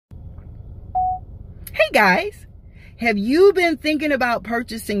guys, have you been thinking about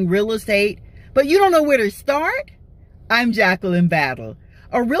purchasing real estate, but you don't know where to start? I'm JacquelineBInc,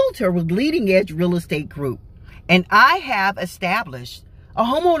 a realtor with Leading Edge Real Estate Group, and I have established a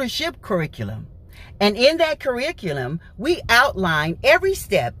homeownership curriculum. And in that curriculum, we outline every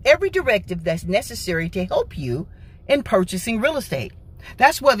step, every directive that's necessary to help you in purchasing real estate.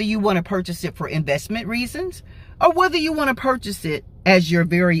 That's whether you want to purchase it for investment reasons or whether you want to purchase it as your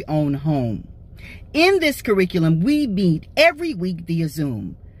very own home. In this curriculum, we meet every week via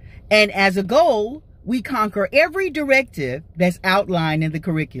Zoom. And as a goal, we conquer every directive that's outlined in the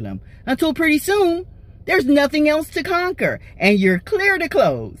curriculum until pretty soon, there's nothing else to conquer and you're clear to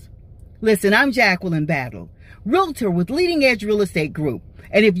close. Listen, I'm JacquelineBInc, realtor with Leading Edge Real Estate Group.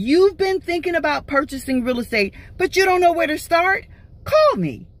 And if you've been thinking about purchasing real estate, but you don't know where to start, call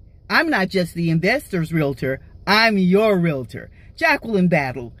me. I'm not just the investor's realtor, I'm your realtor.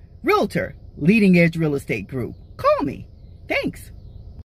 JacquelineBInc, realtor, Leading Edge Real Estate Group. Call me. Thanks.